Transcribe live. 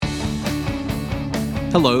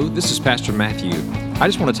Hello, this is Pastor Matthew. I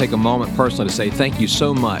just want to take a moment personally to say thank you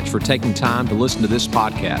so much for taking time to listen to this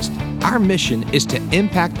podcast. Our mission is to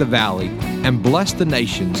impact the valley and bless the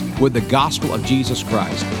nations with the gospel of Jesus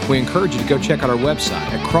Christ. We encourage you to go check out our website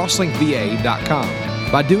at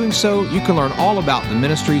crosslinkva.com. By doing so, you can learn all about the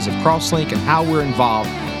ministries of Crosslink and how we're involved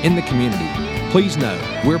in the community. Please know,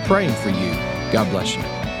 we're praying for you. God bless you.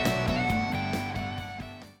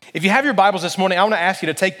 If you have your Bibles this morning, I want to ask you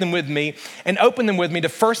to take them with me and open them with me to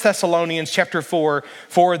 1 Thessalonians chapter 4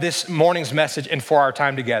 for this morning's message and for our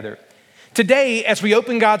time together. Today, as we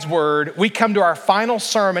open God's Word, we come to our final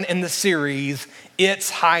sermon in the series, It's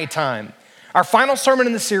High Time. Our final sermon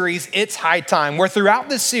in the series, It's High Time, where throughout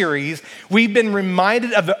this series, we've been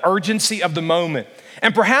reminded of the urgency of the moment.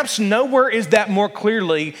 And perhaps nowhere is that more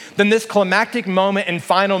clearly than this climactic moment and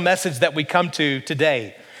final message that we come to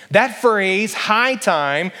today. That phrase, high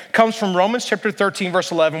time, comes from Romans chapter 13,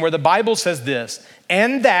 verse 11, where the Bible says this,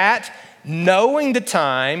 and that, knowing the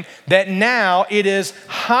time, that now it is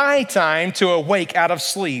high time to awake out of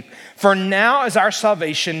sleep, for now is our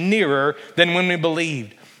salvation nearer than when we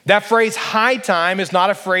believed. That phrase, high time, is not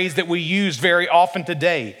a phrase that we use very often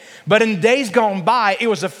today. But in days gone by, it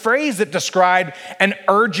was a phrase that described an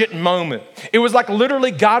urgent moment. It was like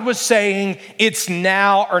literally God was saying, it's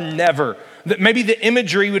now or never. That maybe the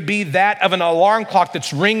imagery would be that of an alarm clock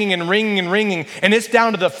that's ringing and ringing and ringing, and it's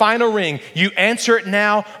down to the final ring. You answer it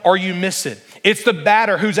now or you miss it. It's the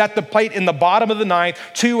batter who's at the plate in the bottom of the ninth,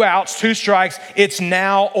 2 outs, 2 strikes. It's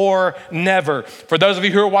now or never. For those of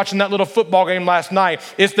you who are watching that little football game last night,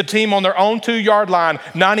 it's the team on their own 2-yard line,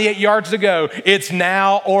 98 yards to go. It's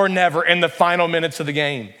now or never in the final minutes of the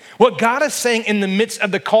game. What God is saying in the midst of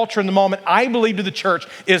the culture and the moment, I believe to the church,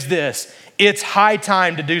 is this. It's high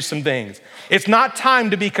time to do some things. It's not time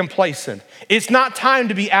to be complacent. It's not time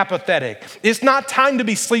to be apathetic. It's not time to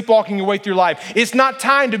be sleepwalking your way through life. It's not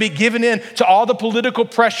time to be given in to all the political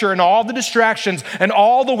pressure and all the distractions and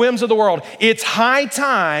all the whims of the world. It's high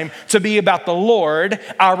time to be about the Lord,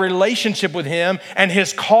 our relationship with Him, and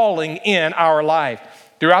His calling in our life.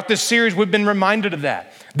 Throughout this series, we've been reminded of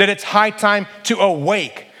that it's high time to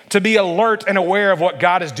awake, to be alert and aware of what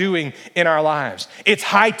God is doing in our lives. It's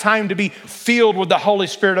high time to be filled with the Holy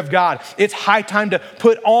Spirit of God. It's high time to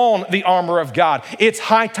put on the armor of God. It's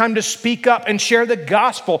high time to speak up and share the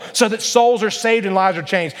gospel so that souls are saved and lives are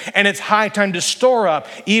changed. And it's high time to store up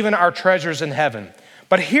even our treasures in heaven.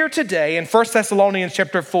 But here today in 1 Thessalonians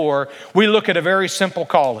chapter 4, we look at a very simple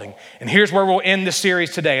calling. And here's where we'll end the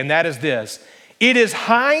series today, and that is this. It is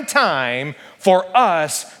high time for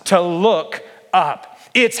us to look up.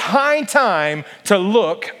 It's high time to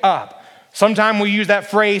look up. Sometimes we use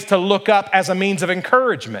that phrase to look up as a means of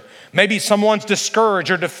encouragement. Maybe someone's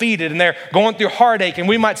discouraged or defeated and they're going through heartache, and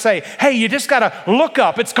we might say, hey, you just gotta look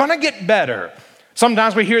up. It's gonna get better.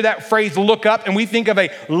 Sometimes we hear that phrase look up and we think of a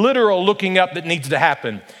literal looking up that needs to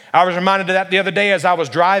happen. I was reminded of that the other day as I was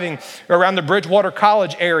driving around the Bridgewater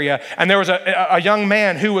College area, and there was a young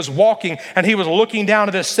man who was walking and he was looking down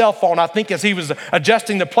at his cell phone, I think as he was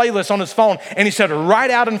adjusting the playlist on his phone, and he said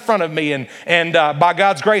right out in front of me, and by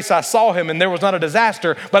God's grace I saw him and there was not a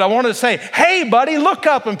disaster, but I wanted to say, hey buddy, look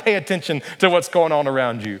up and pay attention to what's going on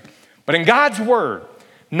around you. But in God's Word,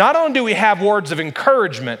 not only do we have words of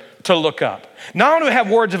encouragement to look up, not only do we have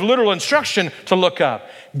words of literal instruction to look up,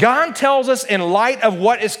 God tells us in light of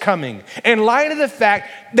what is coming, in light of the fact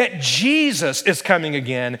that Jesus is coming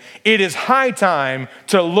again, it is high time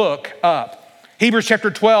to look up. Hebrews chapter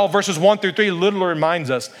 12, verses 1 through 3 literally reminds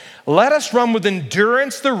us, let us run with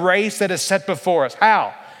endurance the race that is set before us.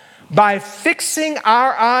 How? By fixing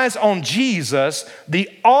our eyes on Jesus, the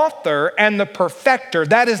author and the perfecter,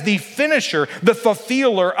 that is the finisher, the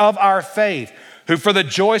fulfiller of our faith, who for the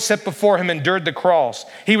joy set before him endured the cross.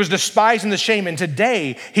 He was despising the shame, and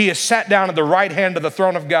today he is sat down at the right hand of the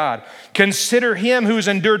throne of God. Consider him who has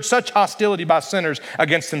endured such hostility by sinners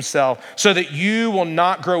against himself, so that you will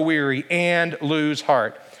not grow weary and lose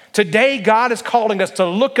heart. Today, God is calling us to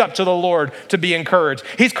look up to the Lord to be encouraged.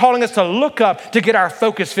 He's calling us to look up to get our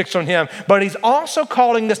focus fixed on Him. But He's also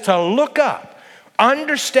calling us to look up,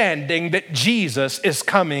 understanding that Jesus is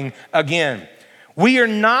coming again. We are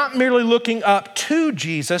not merely looking up to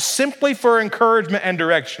Jesus simply for encouragement and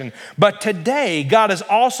direction, but today God is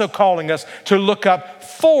also calling us to look up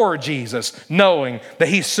for Jesus, knowing that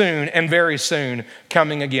He's soon and very soon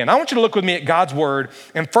coming again. I want you to look with me at God's Word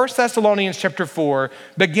in 1 Thessalonians chapter 4,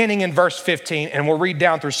 beginning in verse 15, and we'll read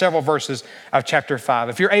down through several verses of chapter 5.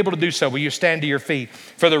 If you're able to do so, will you stand to your feet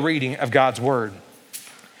for the reading of God's Word?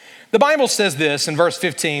 The Bible says this in verse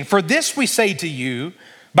 15, "For this we say to you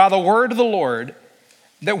by the word of the Lord,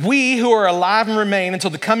 that we who are alive and remain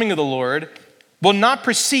until the coming of the Lord will not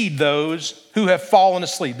precede those who have fallen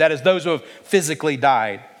asleep. That is, those who have physically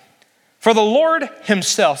died. For the Lord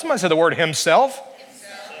himself, somebody say the word himself.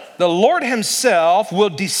 The Lord himself will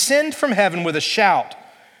descend from heaven with a shout,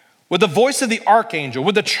 with the voice of the archangel,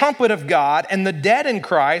 with the trumpet of God, and the dead in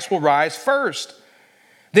Christ will rise first.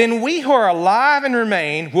 Then we who are alive and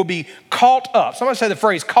remain will be caught up. Somebody say the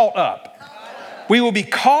phrase caught up. We will be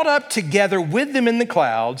caught up together with them in the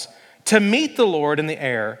clouds to meet the Lord in the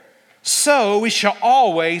air. So we shall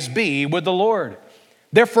always be with the Lord.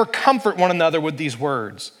 Therefore comfort one another with these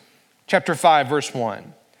words. Chapter 5, verse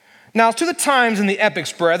 1. Now to the times and the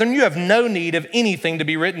epochs, brethren, you have no need of anything to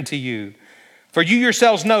be written to you. For you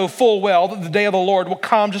yourselves know full well that the day of the Lord will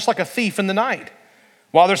come just like a thief in the night.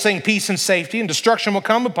 While they're saying peace and safety, and destruction will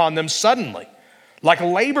come upon them suddenly, like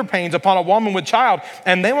labor pains upon a woman with child,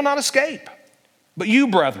 and they will not escape. But you,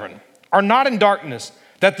 brethren, are not in darkness,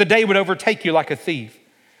 that the day would overtake you like a thief.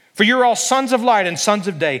 For you're all sons of light and sons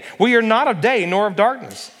of day. We are not of day nor of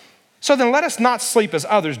darkness. So then let us not sleep as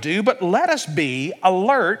others do, but let us be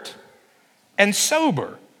alert and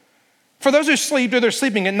sober. For those who sleep, they're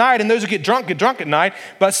sleeping at night, and those who get drunk at night.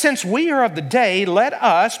 But since we are of the day, let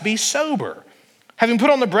us be sober, having put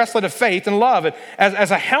on the breastplate of faith and love,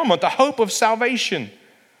 as a helmet, the hope of salvation.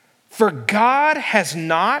 For God has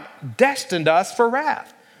not destined us for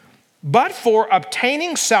wrath, but for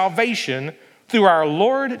obtaining salvation through our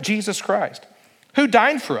Lord Jesus Christ, who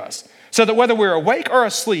died for us, so that whether we're awake or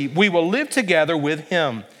asleep, we will live together with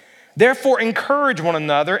him. Therefore, encourage one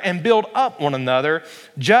another and build up one another,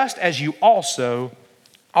 just as you also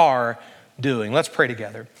are doing. Let's pray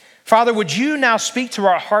together. Father, would you now speak to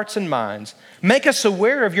our hearts and minds? Make us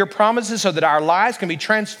aware of your promises so that our lives can be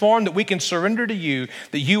transformed, that we can surrender to you,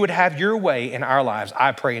 that you would have your way in our lives.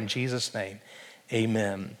 I pray in Jesus' name,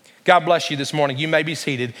 amen. God bless you this morning. You may be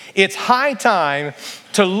seated. It's high time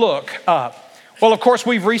to look up. Well, of course,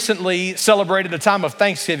 we've recently celebrated a time of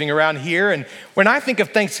Thanksgiving around here. And when I think of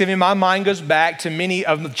Thanksgiving, my mind goes back to many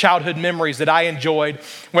of the childhood memories that I enjoyed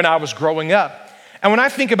when I was growing up. And when I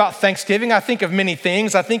think about Thanksgiving, I think of many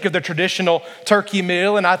things. I think of the traditional turkey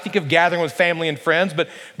meal, and I think of gathering with family and friends. But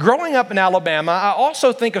growing up in Alabama, I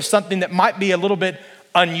also think of something that might be a little bit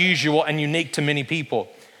unusual and unique to many people.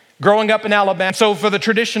 Growing up in Alabama, so for the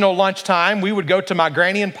traditional lunchtime, we would go to my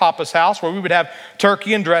granny and papa's house where we would have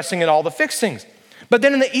turkey and dressing and all the fixings. But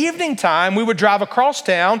then in the evening time, we would drive across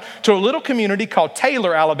town to a little community called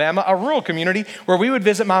Taylor, Alabama, a rural community where we would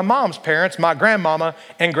visit my mom's parents, my grandmama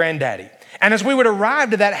and granddaddy. And as we would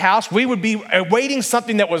arrive to that house, we would be awaiting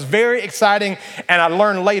something that was very exciting and I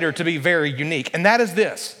learned later to be very unique. And that is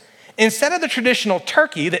this. Instead of the traditional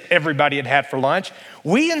turkey that everybody had had for lunch,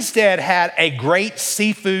 we instead had a great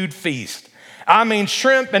seafood feast. I mean,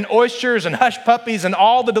 shrimp and oysters and hush puppies and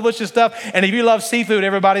all the delicious stuff. And if you love seafood,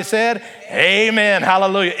 everybody said, amen,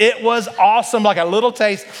 hallelujah. It was awesome, like a little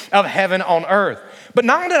taste of heaven on earth. But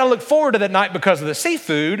not only did I look forward to that night because of the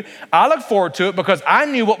seafood, I looked forward to it because I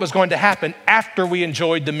knew what was going to happen after we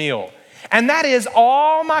enjoyed the meal. And that is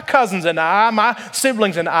all my cousins and I, my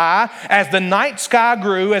siblings and I, as the night sky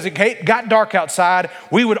grew, as it got dark outside,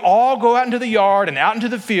 we would all go out into the yard and out into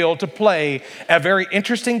the field to play a very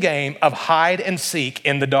interesting game of hide and seek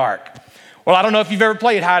in the dark. Well, I don't know if you've ever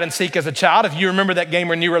played hide and seek as a child, if you remember that game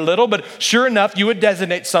when you were little, but sure enough, you would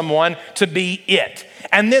designate someone to be it.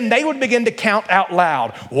 And then they would begin to count out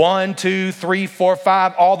loud, 1, 2, 3, 4,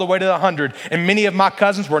 5, all the way to 100. And many of my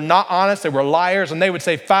cousins were not honest, they were liars, and they would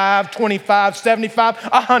say 5, 25, 75,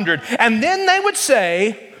 100. And then they would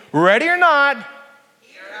say, ready or not,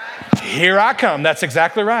 here I come. That's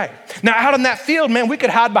exactly right. Now, out in that field, man, we could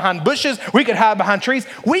hide behind bushes. We could hide behind trees.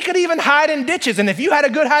 We could even hide in ditches. And if you had a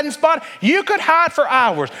good hiding spot, you could hide for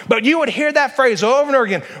hours. But you would hear that phrase over and over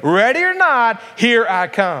again, ready or not, here I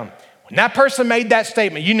come. When that person made that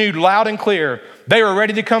statement, you knew loud and clear they were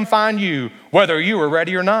ready to come find you, whether you were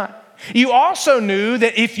ready or not. You also knew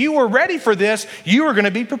that if you were ready for this, you were going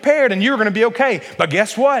to be prepared and you were going to be okay. But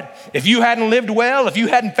guess what? If you hadn't lived well, if you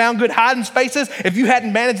hadn't found good hiding spaces, if you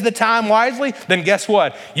hadn't managed the time wisely, then guess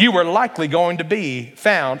what? You were likely going to be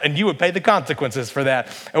found and you would pay the consequences for that,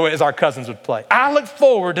 as our cousins would play. I look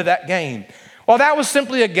forward to that game. Well, that was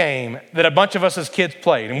simply a game that a bunch of us as kids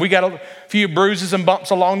played. And we got a few bruises and bumps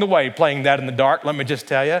along the way playing that in the dark. Let me just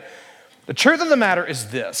tell you, the truth of the matter is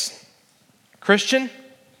this. Christian,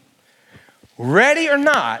 ready or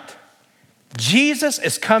not, Jesus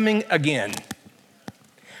is coming again.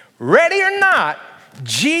 Ready or not,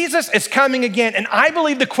 Jesus is coming again. And I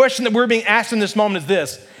believe the question that we're being asked in this moment is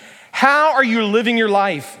this. How are you living your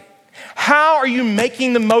life? How are you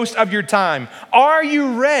making the most of your time? Are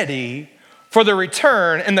you ready for the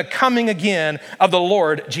return and the coming again of the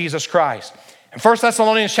Lord Jesus Christ? In 1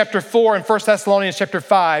 Thessalonians chapter 4 and 1 Thessalonians chapter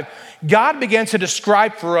 5, God began to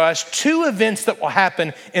describe for us two events that will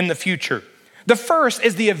happen in the future. The first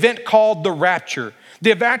is the event called the rapture.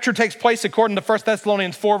 The rapture takes place according to 1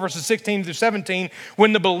 Thessalonians 4 verses 16 through 17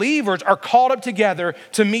 when the believers are called up together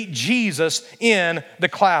to meet Jesus in the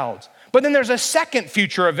clouds. But then there's a second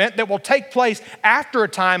future event that will take place after a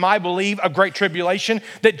time, I believe, of great tribulation,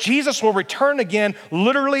 that Jesus will return again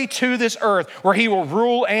literally to this earth where he will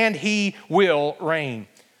rule and he will reign.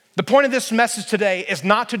 The point of this message today is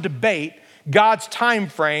not to debate God's time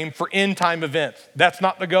frame for end time events. That's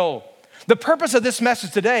not the goal. The purpose of this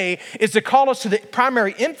message today is to call us to the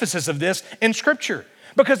primary emphasis of this in Scripture.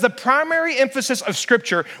 Because the primary emphasis of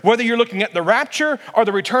Scripture, whether you're looking at the rapture or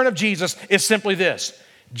the return of Jesus, is simply this.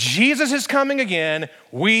 Jesus is coming again.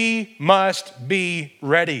 We must be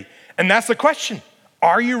ready. And that's the question.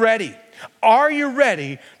 Are you ready? Are you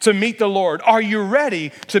ready to meet the Lord? Are you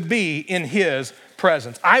ready to be in his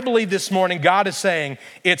presence? I believe this morning God is saying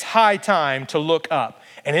it's high time to look up.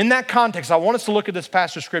 And in that context, I want us to look at this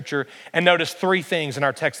passage of Scripture and notice three things in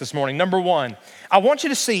our text this morning. Number one, I want you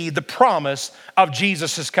to see the promise of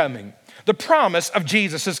Jesus is coming. The promise of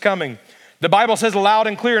Jesus is coming. The Bible says loud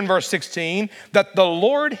and clear in verse 16 that the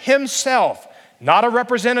Lord himself, not a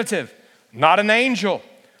representative, not an angel,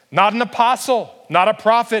 not an apostle, not a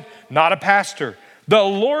prophet, not a pastor, the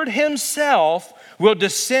Lord himself will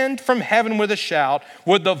descend from heaven with a shout,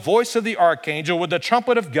 with the voice of the archangel, with the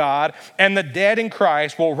trumpet of God, and the dead in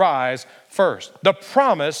Christ will rise first. The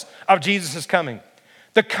promise of Jesus is coming.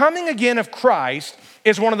 The coming again of Christ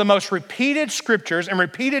is one of the most repeated scriptures and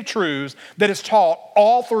repeated truths that is taught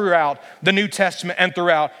all throughout the New Testament and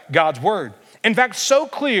throughout God's word. In fact, so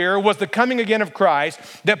clear was the coming again of Christ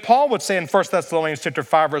that Paul would say in 1 Thessalonians chapter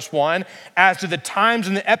 5, verse 1, as to the times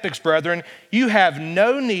and the epochs, brethren, you have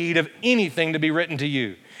no need of anything to be written to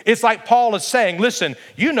you. It's like Paul is saying, listen,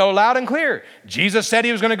 you know loud and clear. Jesus said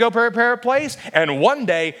he was going to go prepare a place, and one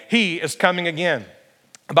day he is coming again.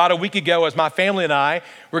 About a week ago, as my family and I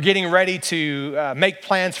were getting ready to make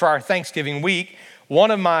plans for our Thanksgiving week, one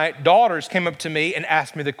of my daughters came up to me and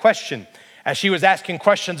asked me the question. As she was asking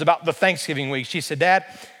questions about the Thanksgiving week, she said, Dad,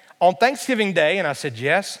 on Thanksgiving Day, and I said,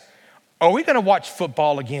 yes, are we going to watch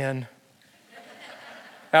football again?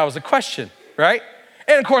 That was the question, right?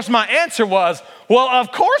 And of course, my answer was, well,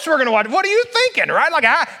 of course we're going to watch. What are you thinking, right? Like,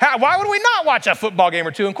 why would we not watch a football game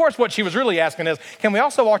or two? And of course, what she was really asking is, can we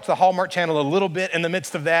also watch the Hallmark Channel a little bit in the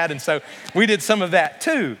midst of that? And so we did some of that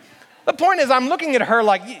too. The point is, I'm looking at her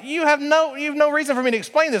like, you have no reason for me to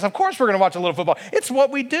explain this. Of course we're going to watch a little football. It's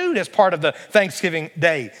what we do as part of the Thanksgiving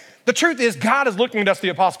day. The truth is, God is looking at us, the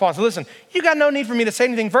Apostle Paul, and says, listen, you got no need for me to say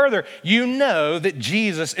anything further. You know that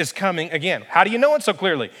Jesus is coming again. How do you know it so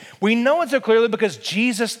clearly? We know it so clearly because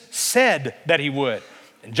Jesus said that he would.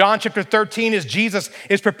 In John chapter 13, as Jesus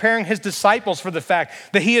is preparing his disciples for the fact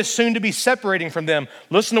that he is soon to be separating from them,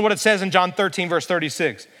 listen to what it says in John 13, verse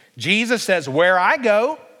 36. Jesus says, where I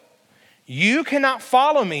go, you cannot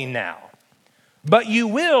follow me now, but you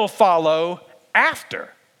will follow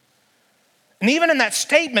after. And even in that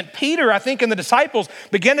statement, Peter, I think, and the disciples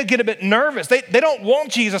began to get a bit nervous. They don't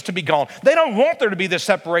want Jesus to be gone. They don't want there to be this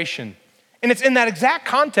separation. And it's in that exact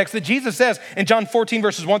context that Jesus says in John 14,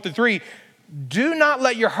 verses 1 through 3, do not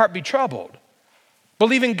let your heart be troubled.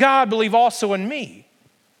 Believe in God, believe also in me.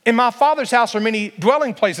 In my Father's house are many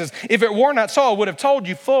dwelling places. If it were not so, I would have told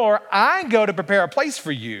you, for I go to prepare a place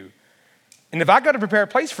for you. And if I go to prepare a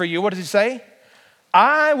place for you, what does he say?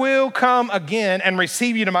 I will come again and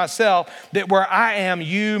receive you to myself, that where I am,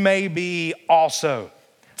 you may be also.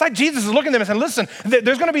 It's like Jesus is looking at them and saying, listen,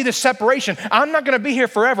 there's going to be this separation. I'm not going to be here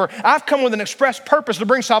forever. I've come with an express purpose to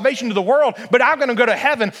bring salvation to the world, but I'm going to go to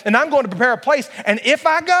heaven and I'm going to prepare a place. And if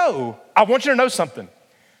I go, I want you to know something.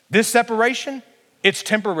 This separation, it's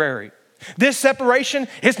temporary. This separation,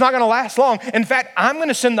 it's not going to last long. In fact, I'm going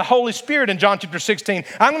to send the Holy Spirit in John chapter 16.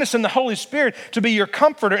 I'm going to send the Holy Spirit to be your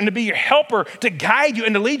comforter and to be your helper, to guide you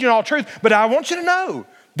and to lead you in all truth. But I want you to know,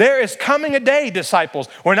 there is coming a day, disciples,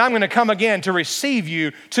 when I'm going to come again to receive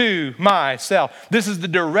you to myself. This is the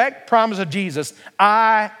direct promise of Jesus.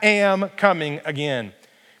 I am coming again.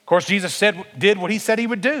 Of course, Jesus did what he said he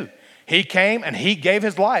would do. He came and he gave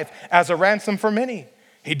his life as a ransom for many.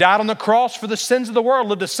 He died on the cross for the sins of the world,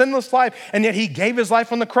 lived a sinless life, and yet he gave his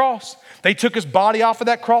life on the cross. They took his body off of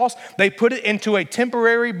that cross. They put it into a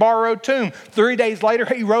temporary borrowed tomb. 3 days later,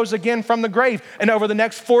 he rose again from the grave. And over the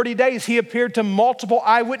next 40 days, he appeared to multiple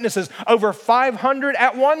eyewitnesses, over 500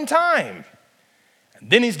 at one time.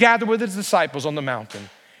 And then he's gathered with his disciples on the mountain.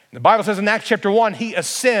 And the Bible says in Acts chapter 1, he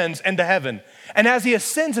ascends into heaven. And as he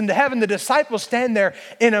ascends into heaven, the disciples stand there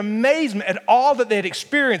in amazement at all that they had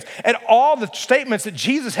experienced, at all the statements that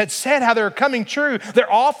Jesus had said, how they were coming true. They're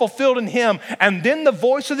all fulfilled in him. And then the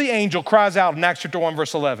voice of the angel cries out in Acts chapter 1,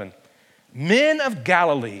 verse 11, "Men of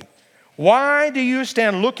Galilee, why do you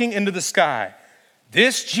stand looking into the sky?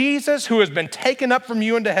 This Jesus who has been taken up from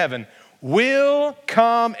you into heaven will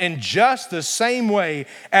come in just the same way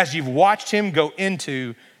as you've watched him go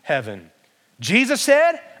into heaven." Jesus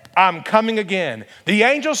said, "I'm coming again." The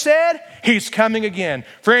angel said, he's coming again.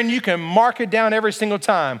 Friend, you can mark it down every single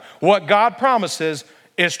time. What God promises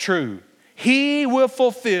is true. He will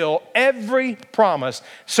fulfill every promise,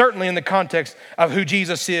 certainly in the context of who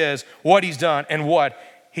Jesus is, what he's done, and what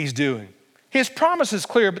he's doing. His promise is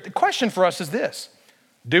clear, but the question for us is this: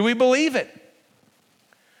 do we believe it?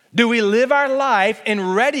 Do we live our life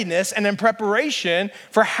in readiness and in preparation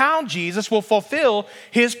for how Jesus will fulfill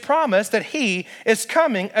his promise that he is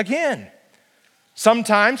coming again?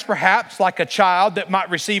 Sometimes, perhaps like a child that might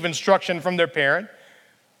receive instruction from their parent,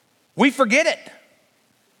 we forget it.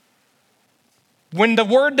 When the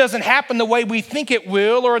word doesn't happen the way we think it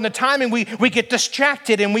will, or in the timing, we get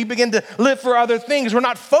distracted and we begin to live for other things. We're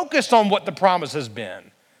not focused on what the promise has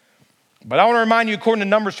been. But I want to remind you, according to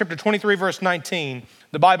Numbers chapter 23, verse 19,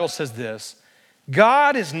 the Bible says this: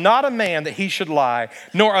 "God is not a man that he should lie,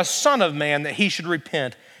 nor a son of man that he should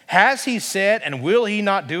repent. Has he said, and will he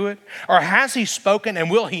not do it? Or has he spoken,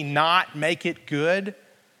 and will he not make it good?"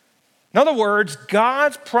 In other words,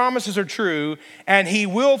 God's promises are true, and he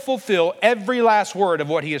will fulfill every last word of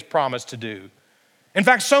what he has promised to do. In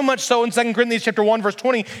fact, so much so in 2 Corinthians chapter 1, verse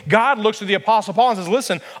 20, God looks to the Apostle Paul and says,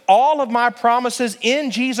 "Listen, all of my promises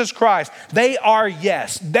in Jesus Christ, they are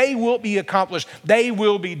yes. They will be accomplished. They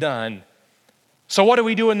will be done." So what do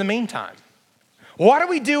we do in the meantime? What do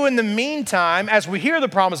we do in the meantime as we hear the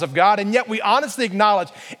promise of God, and yet we honestly acknowledge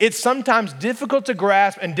it's sometimes difficult to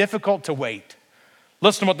grasp and difficult to wait?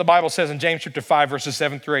 Listen to what the Bible says in James chapter 5, verses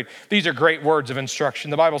 7 through 8. These are great words of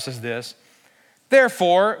instruction. The Bible says this: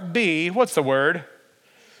 "Therefore be," what's the word?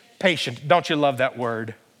 Patient. Don't you love that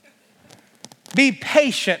word? "Be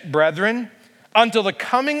patient, brethren, until the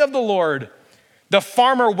coming of the Lord. The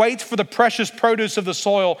farmer waits for the precious produce of the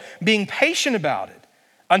soil, being patient about it,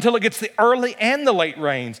 until it gets the early and the late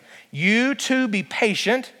rains. You too be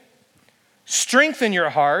patient. Strengthen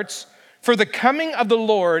your hearts, for the coming of the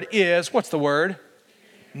Lord is," what's the word?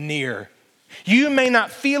 Near. You may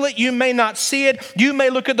not feel it. You may not see it. You may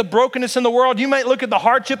look at the brokenness in the world. You may look at the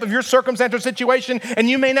hardship of your circumstance or situation, and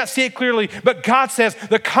you may not see it clearly. But God says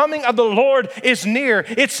the coming of the Lord is near.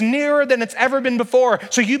 It's nearer than it's ever been before.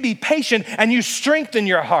 So you be patient and you strengthen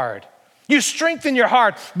your heart. You strengthen your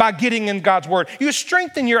heart by getting in God's word. You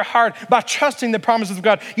strengthen your heart by trusting the promises of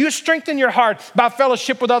God. You strengthen your heart by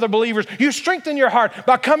fellowship with other believers. You strengthen your heart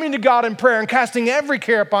by coming to God in prayer and casting every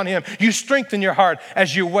care upon him. You strengthen your heart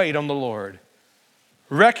as you wait on the Lord,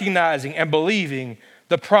 recognizing and believing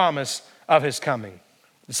the promise of his coming.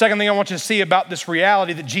 The second thing I want you to see about this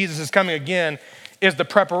reality that Jesus is coming again is the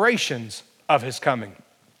preparations of his coming.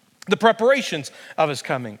 The preparations of his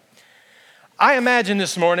coming. I imagine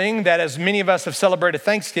this morning that as many of us have celebrated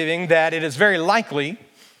Thanksgiving, that it is very likely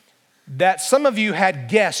that some of you had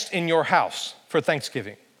guests in your house for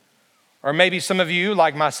Thanksgiving. Or maybe some of you,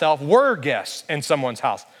 like myself, were guests in someone's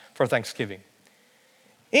house for Thanksgiving.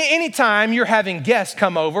 Anytime you're having guests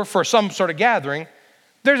come over for some sort of gathering,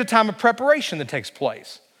 there's a time of preparation that takes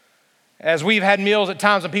place. As we've had meals at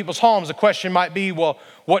times in people's homes, the question might be, well,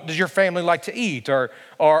 what does your family like to eat? Or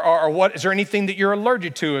what, is there anything that you're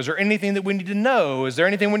allergic to? Is there anything that we need to know? Is there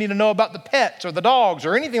anything we need to know about the pets or the dogs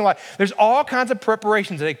or anything like that? There's all kinds of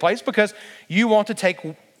preparations that take place because you want to take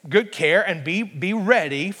good care and be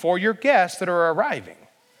ready for your guests that are arriving.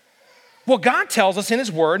 Well, God tells us in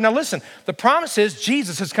his word, now listen, the promise is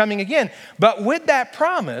Jesus is coming again. But with that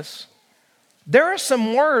promise, there are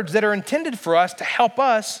some words that are intended for us to help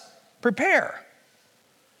us prepare.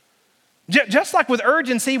 Just like with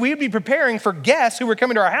urgency, we'd be preparing for guests who were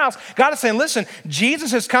coming to our house. God is saying, listen,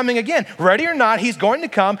 Jesus is coming again. Ready or not, he's going to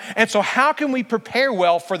come. And so how can we prepare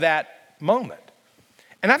well for that moment?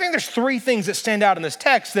 And I think there's three things that stand out in this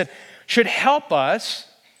text that should help us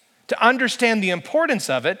to understand the importance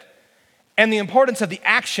of it and the importance of the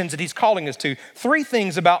actions that he's calling us to. Three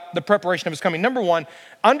things about the preparation of his coming. Number one,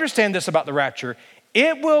 understand this about the rapture.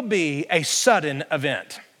 It will be a sudden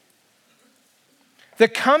event. The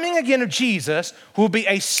coming again of Jesus will be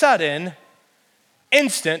a sudden,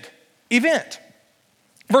 instant event.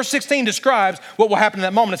 Verse 16 describes what will happen in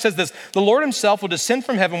that moment. It says this: the Lord himself will descend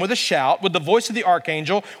from heaven with a shout, with the voice of the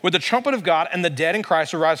archangel, with the trumpet of God, and the dead in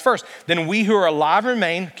Christ will rise first. Then we who are alive and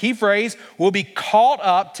remain, key phrase, will be caught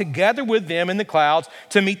up together with them in the clouds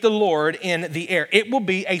to meet the Lord in the air. It will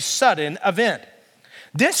be a sudden event.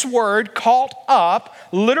 This word, caught up,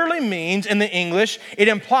 literally means in the English, it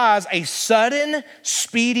implies a sudden,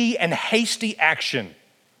 speedy, and hasty action.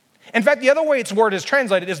 In fact, the other way its word is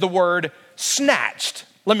translated is the word snatched.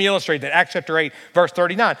 Let me illustrate that. Acts chapter 8, verse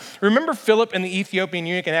 39. Remember Philip and the Ethiopian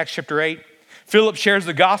eunuch in Acts chapter 8? Philip shares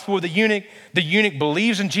the gospel with the eunuch. The eunuch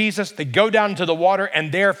believes in Jesus. They go down into the water,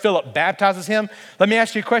 and there Philip baptizes him. Let me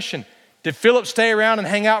ask you a question. Did Philip stay around and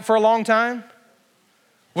hang out for a long time?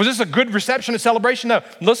 Was this a good reception, a celebration? No.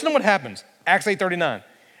 Listen to what happens. Acts 8:39.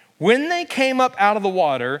 When they came up out of the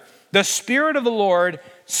water, the Spirit of the Lord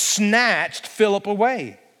snatched Philip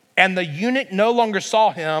away. And the eunuch no longer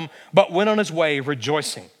saw him, but went on his way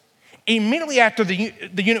rejoicing. Immediately after the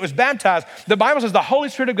eunuch was baptized, the Bible says the Holy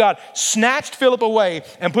Spirit of God snatched Philip away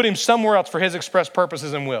and put him somewhere else for his express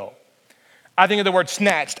purposes and will. I think of the word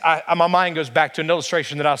snatched. My mind goes back to an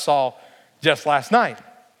illustration that I saw just last night.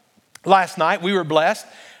 Last night, we were blessed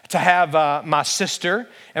to have my sister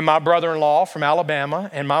and my brother-in-law from Alabama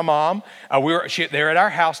and my mom. They were at our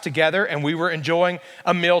house together, and we were enjoying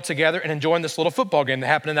a meal together and enjoying this little football game that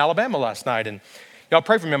happened in Alabama last night. And y'all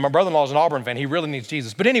pray for me. My brother-in-law is an Auburn fan. He really needs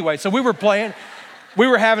Jesus. But anyway, so we were playing. We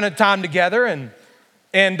were having a time together, and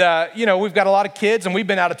we've got a lot of kids, and we've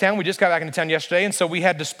been out of town. We just got back into town yesterday, and so we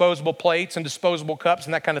had disposable plates and disposable cups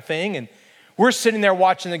and that kind of thing. And we're sitting there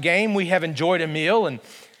watching the game. We have enjoyed a meal,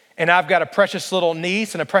 and I've got a precious little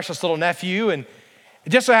niece and a precious little nephew. And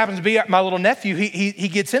it just so happens to be my little nephew. He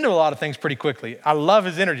gets into a lot of things pretty quickly. I love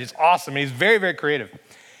his energy. It's awesome. He's very, very creative.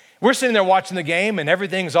 We're sitting there watching the game, and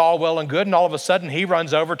everything's all well and good. And all of a sudden, he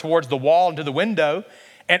runs over towards the wall and to the window.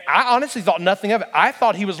 And I honestly thought nothing of it. I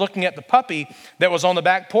thought he was looking at the puppy that was on the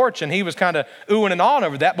back porch, and he was kind of oohing and awing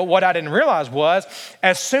over that. But what I didn't realize was,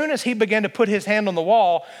 as soon as he began to put his hand on the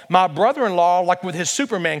wall, my brother-in-law, like with his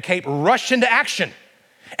Superman cape, rushed into action.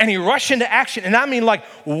 And he rushed into action. And I mean, like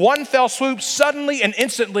one fell swoop, suddenly and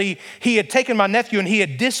instantly, he had taken my nephew and he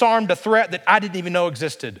had disarmed a threat that I didn't even know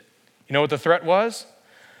existed. You know what the threat was?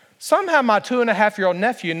 Somehow my 2.5-year-old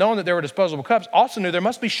nephew, knowing that there were disposable cups, also knew there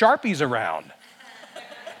must be Sharpies around.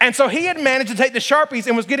 And so he had managed to take the Sharpies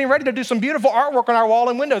and was getting ready to do some beautiful artwork on our wall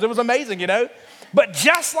and windows. It was amazing, But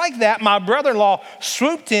just like that, my brother-in-law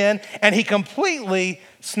swooped in and he completely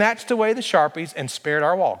snatched away the Sharpies and spared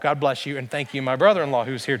our wall. God bless you, and thank you, my brother-in-law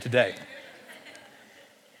who's here today.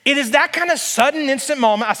 It is that kind of sudden, instant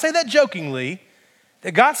moment, I say that jokingly,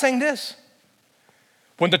 that God's saying this.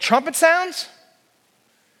 When the trumpet sounds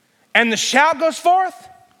and the shout goes forth,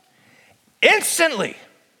 instantly,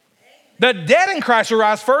 the dead in Christ will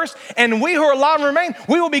rise first, and we who are alive and remain,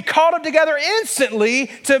 we will be caught up together instantly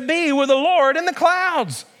to be with the Lord in the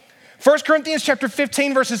clouds. 1 Corinthians chapter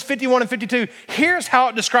 15, verses 51 and 52, here's how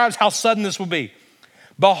it describes how sudden this will be.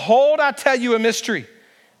 Behold, I tell you a mystery.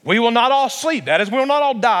 We will not all sleep, that is, we will not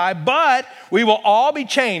all die, but we will all be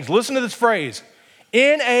changed. Listen to this phrase.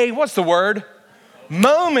 In a, what's the word?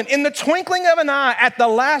 Moment, in the twinkling of an eye, at the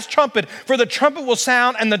last trumpet, for the trumpet will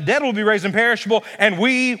sound and the dead will be raised imperishable, and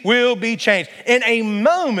we will be changed. In a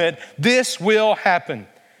moment, this will happen.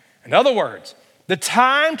 In other words, the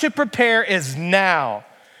time to prepare is now.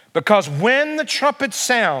 Because when the trumpet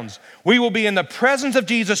sounds, we will be in the presence of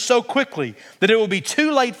Jesus so quickly that it will be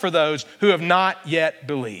too late for those who have not yet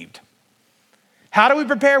believed. How do we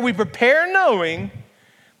prepare? We prepare knowing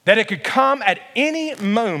that it could come at any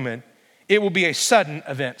moment. It will be a sudden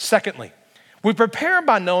event. Secondly, we prepare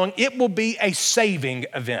by knowing it will be a saving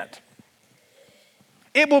event.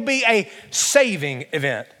 It will be a saving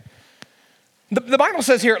event. The Bible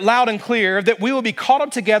says here loud and clear that we will be caught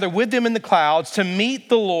up together with them in the clouds to meet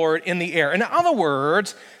the Lord in the air. In other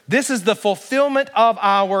words, this is the fulfillment of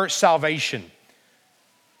our salvation.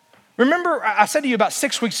 Remember, I said to you about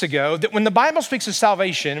 6 weeks ago that when the Bible speaks of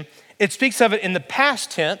salvation, it speaks of it in the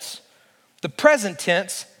past tense, the present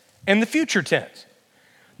tense, and the future tense.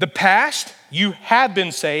 The past, you have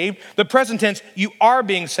been saved. The present tense, you are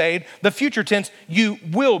being saved. The future tense, you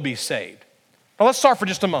will be saved. Now let's start for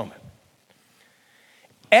just a moment.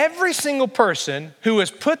 Every single person who has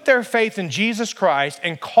put their faith in Jesus Christ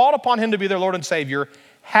and called upon him to be their Lord and Savior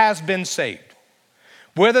has been saved.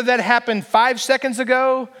 Whether that happened 5 seconds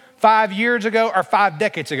ago, 5 years ago, or 5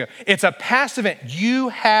 decades ago, it's a past event. You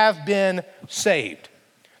have been saved.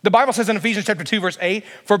 The Bible says in Ephesians chapter 2, verse 8,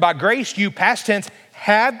 for by grace you, past tense,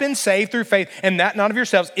 have been saved through faith, and that not of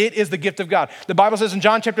yourselves. It is the gift of God. The Bible says in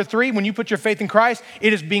John chapter 3, when you put your faith in Christ,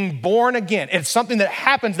 it is being born again. It's something that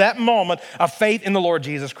happens that moment of faith in the Lord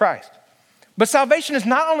Jesus Christ. But salvation is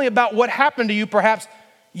not only about what happened to you perhaps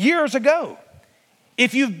years ago.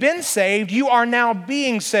 If you've been saved, you are now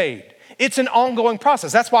being saved. It's an ongoing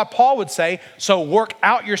process. That's why Paul would say, so work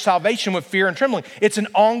out your salvation with fear and trembling. It's an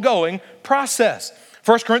ongoing process.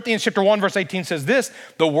 1 Corinthians chapter 1, verse 18 says this,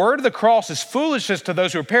 the word of the cross is foolishness to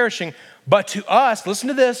those who are perishing, but to us, listen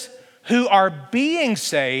to this, who are being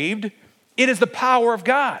saved, it is the power of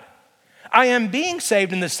God. I am being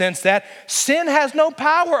saved in the sense that sin has no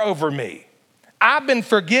power over me. I've been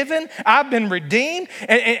forgiven, I've been redeemed,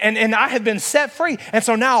 and I have been set free. And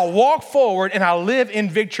so now I walk forward and I live in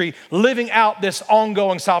victory, living out this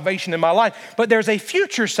ongoing salvation in my life. But there's a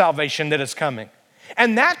future salvation that is coming.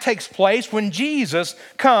 And that takes place when Jesus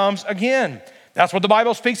comes again. That's what the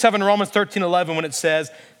Bible speaks of in Romans 13:11 when it says,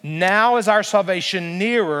 now is our salvation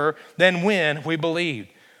nearer than when we believed.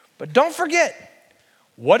 But don't forget,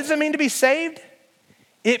 what does it mean to be saved?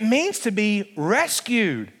 It means to be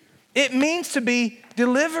rescued. It means to be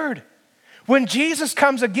delivered. When Jesus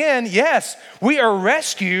comes again, yes, we are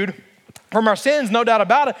rescued from our sins, no doubt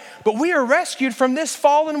about it, but we are rescued from this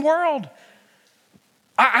fallen world.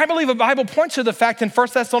 I believe the Bible points to the fact in 1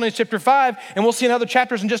 Thessalonians chapter 5, and we'll see in other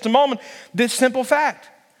chapters in just a moment, this simple fact.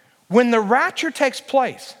 When the rapture takes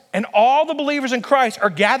place and all the believers in Christ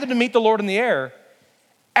are gathered to meet the Lord in the air,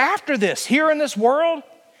 after this, here in this world,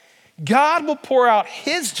 God will pour out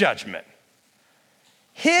his judgment,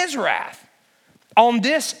 his wrath on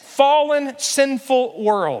this fallen, sinful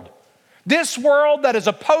world. This world that is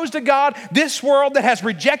opposed to God, this world that has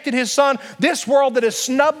rejected his son, this world that has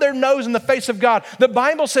snubbed their nose in the face of God. The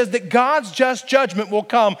Bible says that God's just judgment will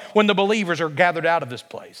come when the believers are gathered out of this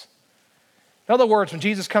place. In other words, when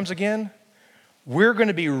Jesus comes again, we're going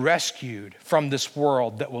to be rescued from this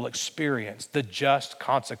world that will experience the just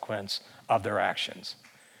consequence of their actions.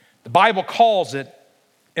 The Bible calls it,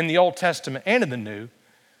 in the Old Testament and in the New,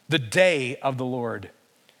 the day of the Lord.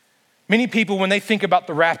 Many people, when they think about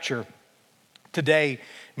the rapture, today,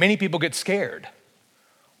 many people get scared.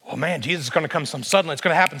 Oh man, Jesus is going to come so suddenly. It's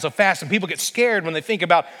going to happen so fast. And people get scared when they think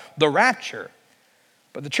about the rapture.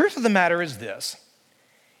 But the truth of the matter is this.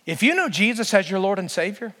 If you know Jesus as your Lord and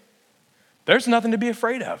Savior, there's nothing to be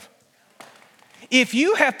afraid of. If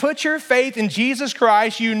you have put your faith in Jesus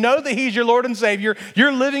Christ, you know that he's your Lord and Savior,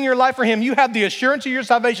 you're living your life for him, you have the assurance of your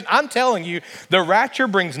salvation. I'm telling you, the rapture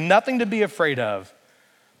brings nothing to be afraid of.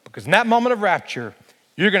 Because in that moment of rapture,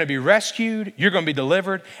 you're going to be rescued, you're going to be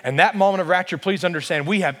delivered, and that moment of rapture, please understand,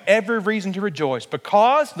 we have every reason to rejoice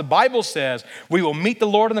because the Bible says we will meet the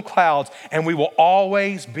Lord in the clouds and we will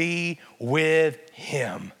always be with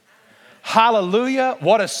him. Hallelujah,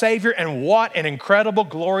 what a Savior and what an incredible,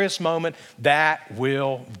 glorious moment that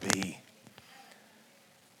will be.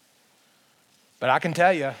 But I can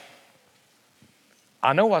tell you,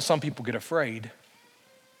 I know why some people get afraid.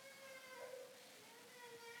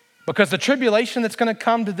 Because the tribulation that's going to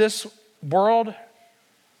come to this world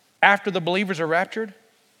after the believers are raptured,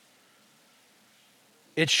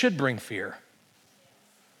 it should bring fear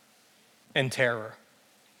and terror.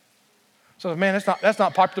 So man, that's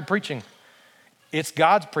not popular preaching. It's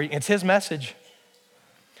God's preaching. It's his message.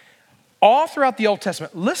 All throughout the Old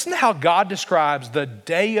Testament, listen to how God describes the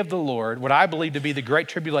day of the Lord, what I believe to be the great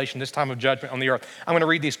tribulation, this time of judgment on the earth. I'm going to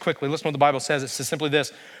read these quickly. Listen to what the Bible says. It says simply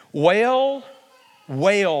this, wail,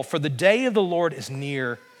 wail, for the day of the Lord is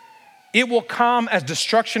near. It will come as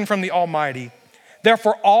destruction from the Almighty.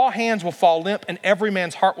 Therefore, all hands will fall limp and every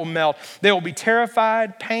man's heart will melt. They will be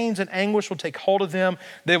terrified. Pains and anguish will take hold of them.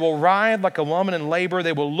 They will writhe like a woman in labor.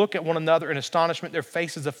 They will look at one another in astonishment, their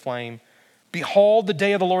faces aflame. Behold, the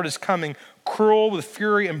day of the Lord is coming, cruel with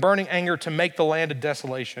fury and burning anger to make the land a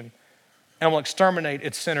desolation and will exterminate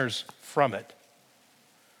its sinners from it.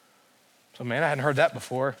 So man, I hadn't heard that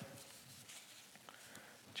before.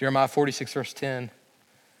 Jeremiah 46, verse 10.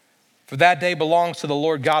 For that day belongs to the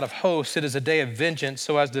Lord God of hosts. It is a day of vengeance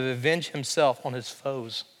so as to avenge himself on his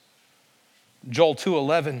foes. Joel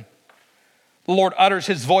 2:11. The Lord utters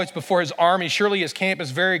his voice before his army. Surely his camp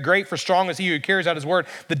is very great, for strong is he who carries out his word.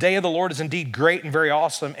 The day of the Lord is indeed great and very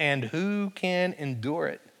awesome, and who can endure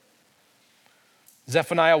it?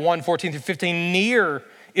 Zephaniah 1:14-15. Near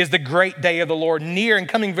is the great day of the Lord, near and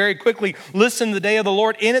coming very quickly. Listen to the day of the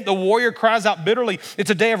Lord. In it, the warrior cries out bitterly. It's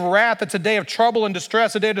a day of wrath. It's a day of trouble and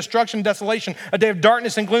distress, a day of destruction and desolation, a day of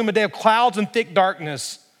darkness and gloom, a day of clouds and thick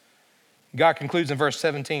darkness. God concludes in verse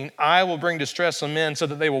 17, I will bring distress on men so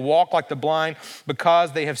that they will walk like the blind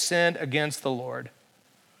because they have sinned against the Lord.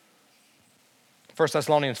 1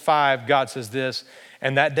 Thessalonians 5, God says this,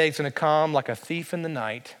 and that day's gonna come like a thief in the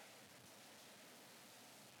night.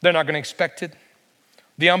 They're not gonna expect it.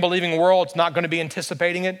 The unbelieving world's not gonna be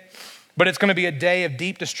anticipating it, but it's gonna be a day of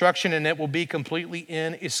deep destruction and it will be completely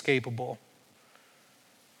inescapable.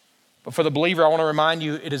 But for the believer, I wanna remind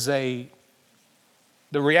you, it is the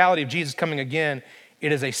reality of Jesus coming again,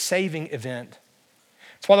 it is a saving event.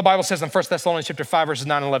 That's why the Bible says in 1 Thessalonians chapter 5, verses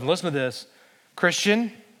 9 and 11, listen to this,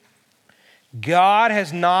 Christian, God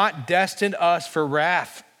has not destined us for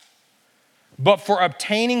wrath, but for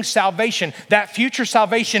obtaining salvation, that future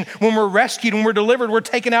salvation when we're rescued, when we're delivered, we're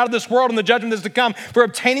taken out of this world and the judgment that's to come. For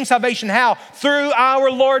obtaining salvation, how? Through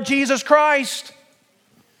our Lord Jesus Christ.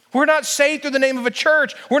 We're not saved through the name of a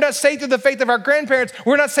church. We're not saved through the faith of our grandparents.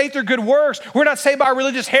 We're not saved through good works. We're not saved by our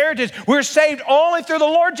religious heritage. We're saved only through the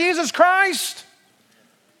Lord Jesus Christ.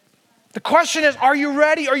 The question is, are you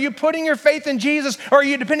ready? Are you putting your faith in Jesus? Or are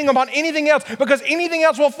you depending upon anything else? Because anything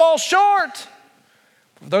else will fall short.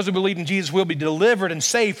 For those who believe in Jesus will be delivered and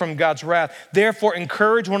saved from God's wrath. Therefore,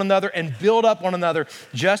 encourage one another and build up one another,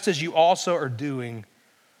 just as you also are doing.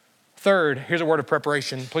 Third, here's a word of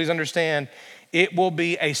preparation. Please understand, it will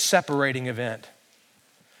be a separating event.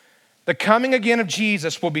 The coming again of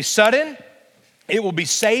Jesus will be sudden. It will be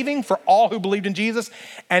saving for all who believed in Jesus.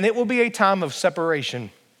 And it will be a time of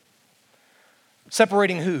separation.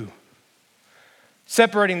 Separating who?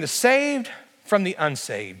 Separating the saved from the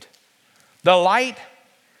unsaved, the light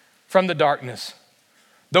from the darkness,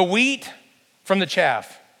 the wheat from the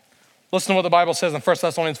chaff. Listen to what the Bible says in 1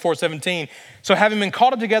 Thessalonians 4:17. So having been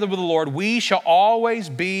caught up together with the Lord, we shall always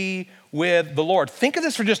be with the Lord. Think of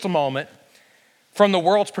this for just a moment from the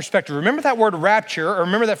world's perspective. Remember that word rapture, or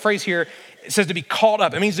remember that phrase here, it says to be caught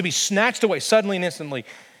up. It means to be snatched away suddenly and instantly.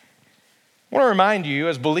 I want to remind you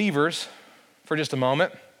as believers, for just a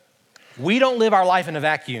moment, we don't live our life in a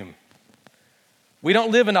vacuum. We don't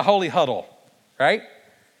live in a holy huddle, right?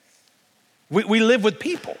 We live with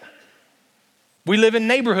people. We live in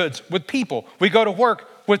neighborhoods with people. We go to work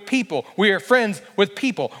with people. We are friends with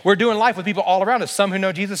people. We're doing life with people all around us, some who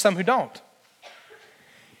know Jesus, some who don't.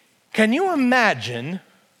 Can you imagine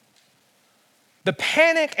the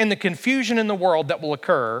panic and the confusion in the world that will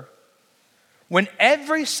occur when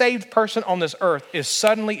every saved person on this earth is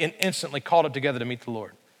suddenly and instantly called up together to meet the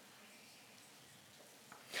Lord?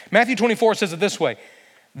 Matthew 24 says it this way,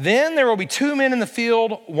 then there will be two men in the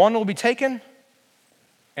field, one will be taken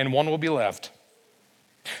and one will be left.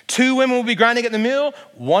 Two women will be grinding at the mill,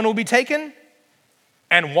 one will be taken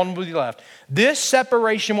and one will be left. This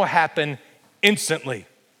separation will happen instantly.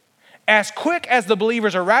 As quick as the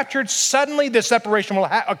believers are raptured, suddenly this separation will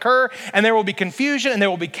occur and there will be confusion and there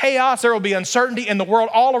will be chaos, there will be uncertainty in the world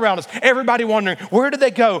all around us. Everybody wondering, where did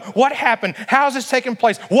they go? What happened? How's this taking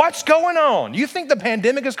place? What's going on? You think the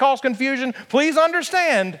pandemic has caused confusion? Please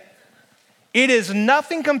understand, it is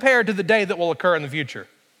nothing compared to the day that will occur in the future.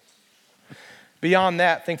 Beyond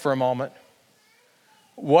that, think for a moment,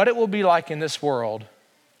 what it will be like in this world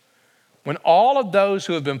when all of those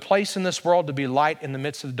who have been placed in this world to be light in the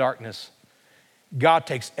midst of the darkness, God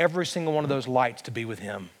takes every single one of those lights to be with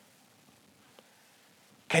him.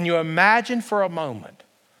 Can you imagine for a moment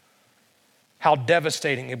how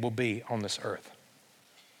devastating it will be on this earth?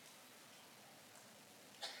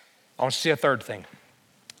 I want you to see a third thing.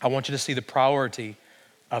 I want you to see the priority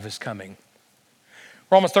of his coming.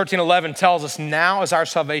 Romans 13:11 tells us, now is our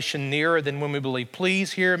salvation nearer than when we believe.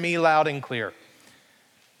 Please hear me loud and clear.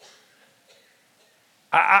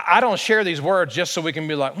 I don't share these words just so we can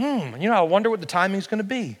be like, I wonder what the timing's going to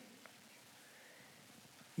be.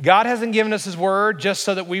 God hasn't given us his word just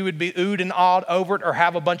so that we would be oohed and awed over it or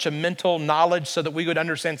have a bunch of mental knowledge so that we would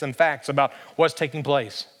understand some facts about what's taking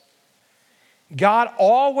place. God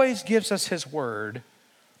always gives us his word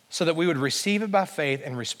so that we would receive it by faith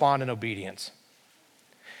and respond in obedience.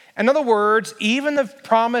 In other words, even the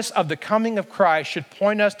promise of the coming of Christ should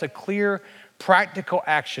point us to clear practical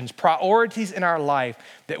actions, priorities in our life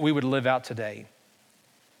that we would live out today.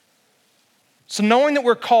 So knowing that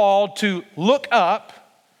we're called to look up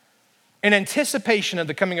in anticipation of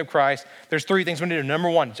the coming of Christ, there's three things we need to do.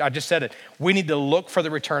 Number one, I just said it, we need to look for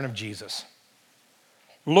the return of Jesus.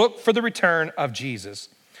 Look for the return of Jesus.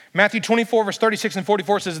 Matthew 24, verse 36 and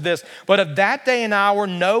 44 says this, but of that day and hour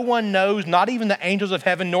no one knows, not even the angels of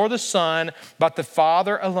heaven, nor the Son, but the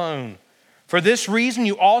Father alone. For this reason,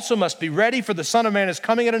 you also must be ready, for the Son of Man is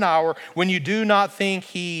coming at an hour when you do not think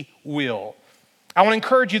he will. I want to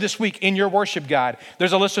encourage you this week in your worship guide.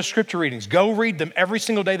 There's a list of scripture readings. Go read them every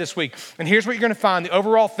single day this week. And here's what you're going to find. The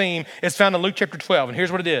overall theme is found in Luke chapter 12. And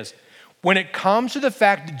here's what it is. When it comes to the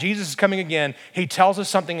fact that Jesus is coming again, he tells us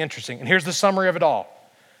something interesting. And here's the summary of it all.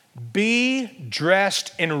 Be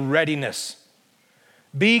dressed in readiness.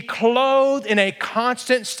 Be clothed in a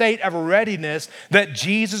constant state of readiness that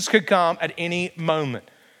Jesus could come at any moment.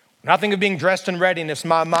 When I think of being dressed in readiness,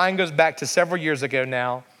 my mind goes back to several years ago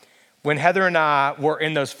now when Heather and I were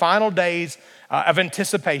in those final days of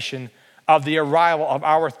anticipation of the arrival of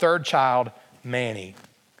our third child, Manny.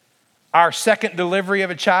 Our second delivery of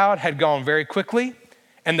a child had gone very quickly,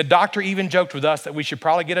 and the doctor even joked with us that we should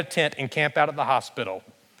probably get a tent and camp out at the hospital.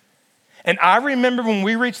 And I remember when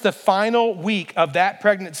we reached the final week of that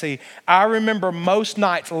pregnancy, I remember most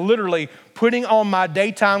nights literally putting on my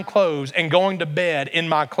daytime clothes and going to bed in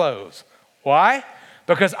my clothes. Why?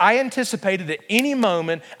 Because I anticipated at any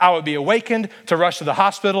moment I would be awakened to rush to the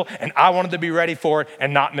hospital, and I wanted to be ready for it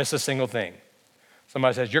and not miss a single thing.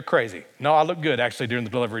 Somebody says, you're crazy. No, I look good actually during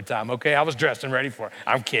the delivery time. Okay, I was dressed and ready for it.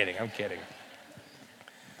 I'm kidding.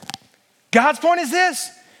 God's point is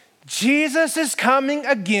this. Jesus is coming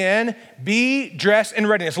again. Be dressed in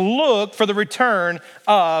readiness. Look for the return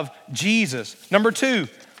of Jesus. Number 2,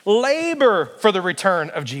 labor for the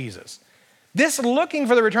return of Jesus. This looking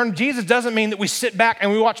for the return of Jesus doesn't mean that we sit back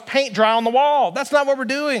and we watch paint dry on the wall. That's not what we're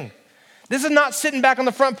doing. This is not sitting back on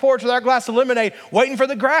the front porch with our glass of lemonade waiting for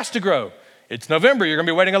the grass to grow. It's November. You're going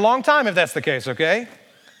to be waiting a long time if that's the case, okay?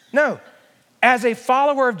 No. As a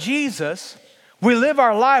follower of Jesus, we live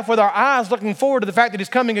our life with our eyes looking forward to the fact that he's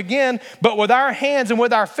coming again, but with our hands and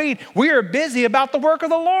with our feet, we are busy about the work of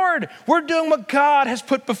the Lord. We're doing what God has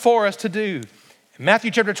put before us to do. In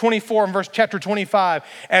Matthew chapter 24 and verse chapter 25,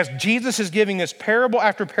 as Jesus is giving us parable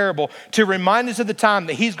after parable to remind us of the time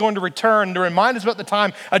that he's going to return, to remind us about the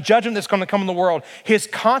time of judgment that's going to come in the world, his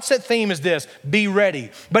constant theme is this, be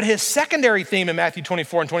ready. But his secondary theme in Matthew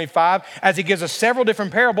 24 and 25, as he gives us several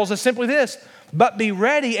different parables, is simply this, but be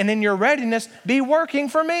ready, and in your readiness, be working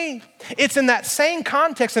for me. It's in that same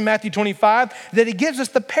context in Matthew 25 that he gives us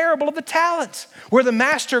the parable of the talents, where the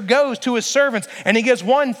master goes to his servants and he gives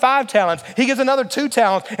one 5 talents, he gives another 2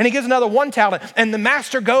 talents, and he gives another 1 talent, and the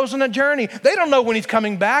master goes on a journey. They don't know when he's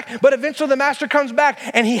coming back, but eventually the master comes back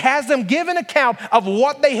and he has them give an account of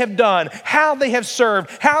what they have done, how they have served,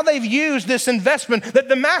 how they've used this investment that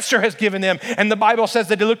the master has given them. And the Bible says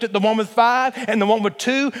that he looked at the one with 5 and the one with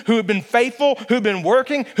 2 who had been faithful, who've been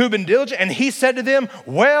working, who've been diligent, and he said to them,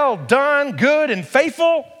 well done, good and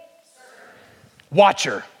faithful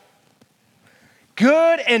watcher.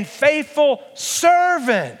 Good and faithful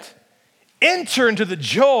servant. Enter into the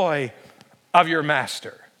joy of your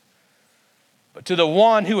master. But to the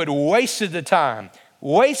one who had wasted the time,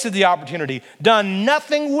 wasted the opportunity, done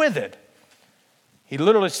nothing with it, he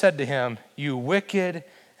literally said to him, you wicked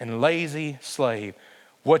and lazy slave,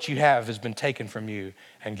 what you have has been taken from you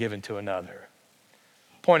and given to another.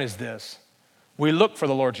 Point is this, we look for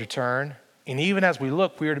the Lord's return, and even as we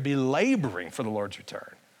look, we are to be laboring for the Lord's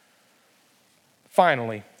return.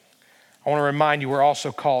 Finally, I want to remind you we're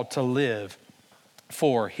also called to live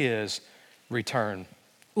for his return.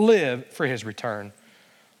 Live for his return.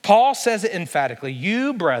 Paul says it emphatically,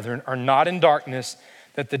 you, brethren, are not in darkness,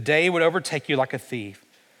 that the day would overtake you like a thief.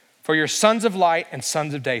 For you're sons of light and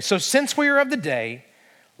sons of day. So since we are of the day,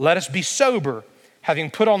 let us be sober, having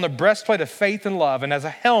put on the breastplate of faith and love, and as a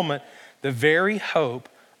helmet, the very hope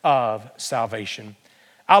of salvation.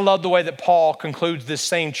 I love the way that Paul concludes this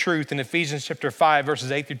same truth in Ephesians chapter 5,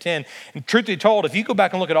 verses 8 through 10. And truth be told, if you go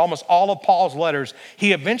back and look at almost all of Paul's letters,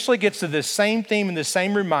 he eventually gets to this same theme and this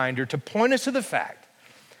same reminder to point us to the fact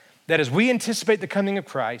that as we anticipate the coming of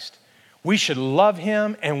Christ, we should love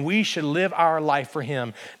him and we should live our life for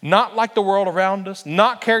him. Not like the world around us,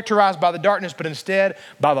 not characterized by the darkness, but instead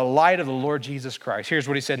by the light of the Lord Jesus Christ. Here's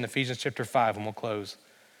what he said in Ephesians chapter 5, and we'll close.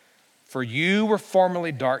 For you were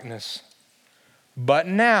formerly darkness, but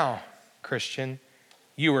now, Christian,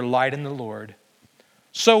 you are light in the Lord.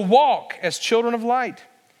 So walk as children of light.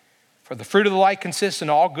 For the fruit of the light consists in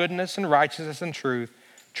all goodness and righteousness and truth,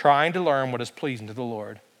 trying to learn what is pleasing to the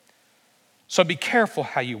Lord. So be careful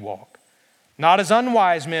how you walk. Not as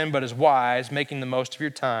unwise men, but as wise, making the most of your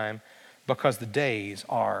time, because the days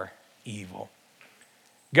are evil.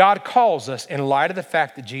 God calls us, in light of the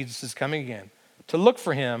fact that Jesus is coming again, to look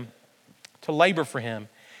for him, to labor for him,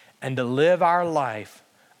 and to live our life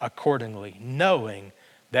accordingly, knowing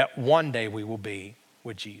that one day we will be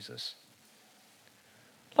with Jesus.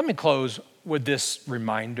 Let me close with this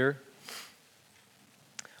reminder.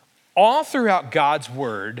 All throughout God's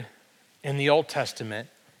word in the Old Testament,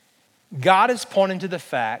 God is pointing to the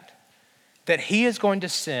fact that he is going to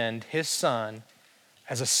send his son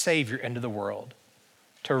as a savior into the world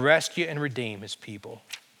to rescue and redeem his people.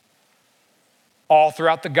 All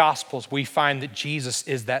throughout the Gospels, we find that Jesus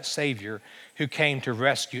is that savior who came to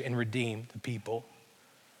rescue and redeem the people.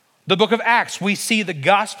 The book of Acts, we see the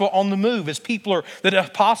gospel on the move as the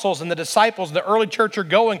apostles and the disciples, the early church are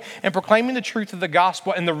going and proclaiming the truth of the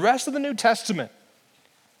gospel. And the rest of the New Testament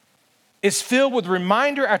is filled with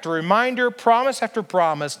reminder after reminder, promise after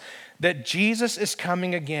promise that Jesus is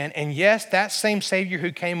coming again. And yes, that same Savior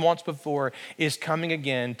who came once before is coming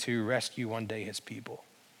again to rescue one day his people.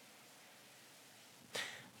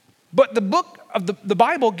 But the book of the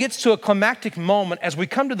Bible gets to a climactic moment as we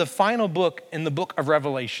come to the final book in the book of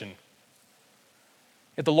Revelation.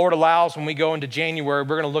 If the Lord allows, when we go into January,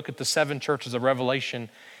 we're going to look at the 7 churches of Revelation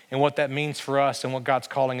and what that means for us and what God's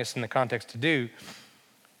calling us in the context to do.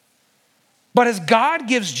 But as God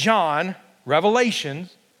gives John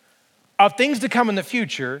revelations of things to come in the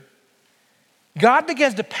future, God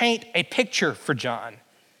begins to paint a picture for John.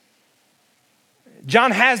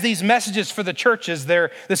 John has these messages for the churches.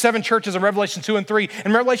 They're the 7 churches of Revelation 2 and 3.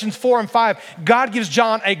 In Revelations 4 and 5, God gives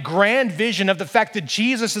John a grand vision of the fact that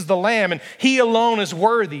Jesus is the Lamb and he alone is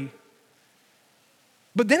worthy.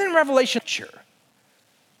 But then in Revelation,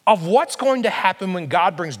 of what's going to happen when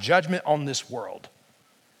God brings judgment on this world.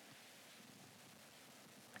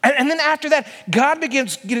 And then after that, God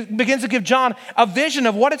begins to give John a vision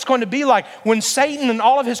of what it's going to be like when Satan and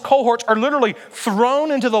all of his cohorts are literally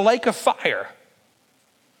thrown into the lake of fire.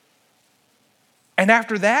 And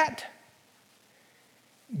after that,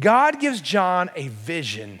 God gives John a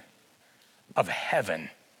vision of heaven.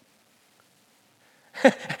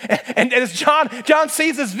 And as John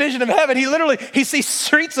sees this vision of heaven, he sees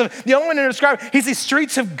streets of, the only way to describe it, he sees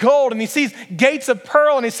streets of gold and he sees gates of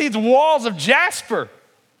pearl and he sees walls of jasper.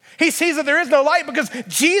 He sees that there is no light because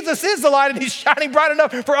Jesus is the light and he's shining bright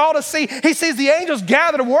enough for all to see. He sees the angels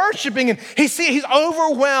gathered worshiping and he's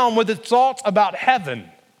overwhelmed with his thoughts about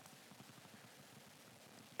heaven.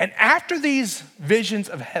 And after these visions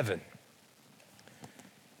of heaven,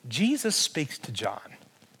 Jesus speaks to John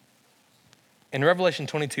in Revelation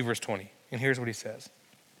 22, verse 20. And here's what he says.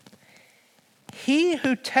 He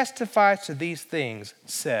who testifies to these things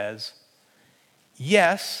says,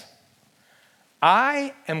 yes,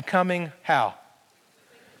 I am coming how?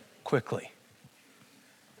 Quickly.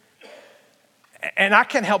 And I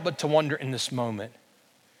can't help but to wonder in this moment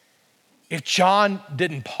if John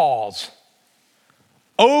didn't pause,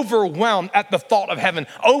 overwhelmed at the thought of heaven,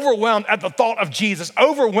 overwhelmed at the thought of Jesus,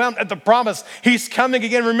 overwhelmed at the promise he's coming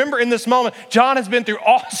again. Remember, in this moment, John has been through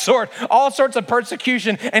all sorts of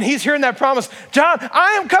persecution, and he's hearing that promise. John,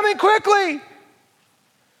 I am coming quickly.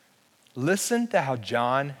 Listen to how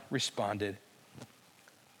John responded.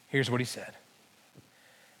 Here's what he said.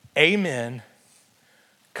 Amen.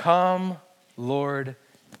 Come, Lord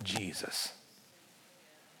Jesus.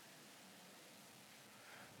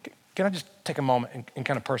 Can I just take a moment and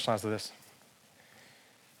kind of personalize this?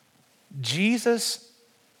 Jesus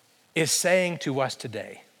is saying to us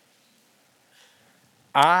today,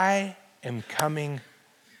 I am coming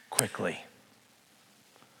quickly.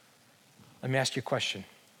 Let me ask you a question.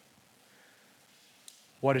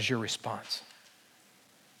 What is your response?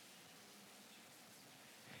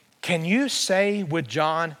 Can you say with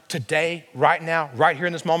John today, right now, right here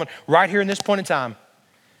in this moment, right here in this point in time,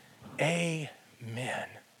 amen.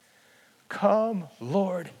 Come,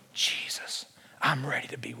 Lord Jesus, I'm ready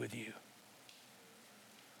to be with you.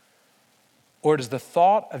 Or does the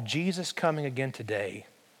thought of Jesus coming again today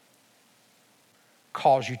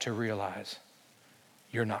cause you to realize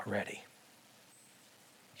you're not ready?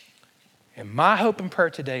 And my hope and prayer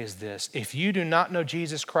today is this. If you do not know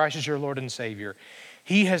Jesus Christ as your Lord and Savior,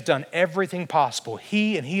 he has done everything possible.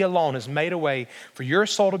 He and he alone has made a way for your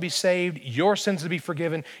soul to be saved, your sins to be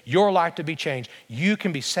forgiven, your life to be changed. You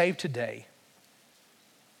can be saved today.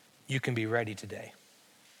 You can be ready today.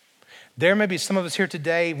 There may be some of us here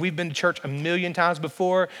today, we've been to church a million times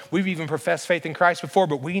before. We've even professed faith in Christ before,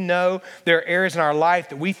 but we know there are areas in our life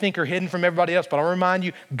that we think are hidden from everybody else. But I'll remind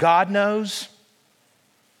you, God knows.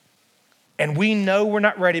 And we know we're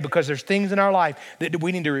not ready because there's things in our life that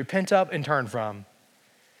we need to repent of and turn from.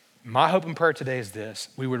 My hope and prayer today is this.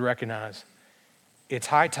 We would recognize it's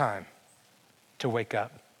high time to wake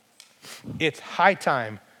up. It's high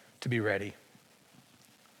time to be ready.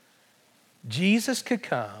 Jesus could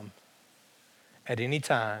come at any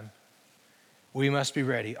time. We must be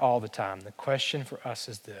ready all the time. The question for us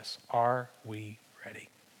is this: are we ready?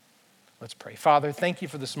 Let's pray. Father, thank you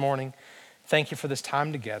for this morning. Thank you for this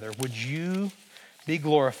time together. Would you be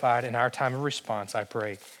glorified in our time of response, I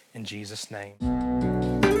pray, in Jesus' name.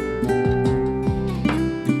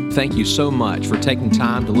 Thank you so much for taking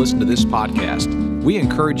time to listen to this podcast. We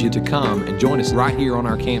encourage you to come and join us right here on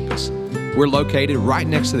our campus. We're located right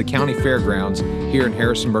next to the county fairgrounds here in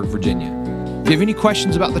Harrisonburg, Virginia. If you have any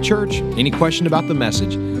questions about the church, any question about the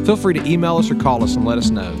message, feel free to email us or call us and let us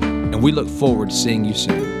know. And we look forward to seeing you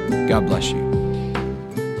soon. God bless you.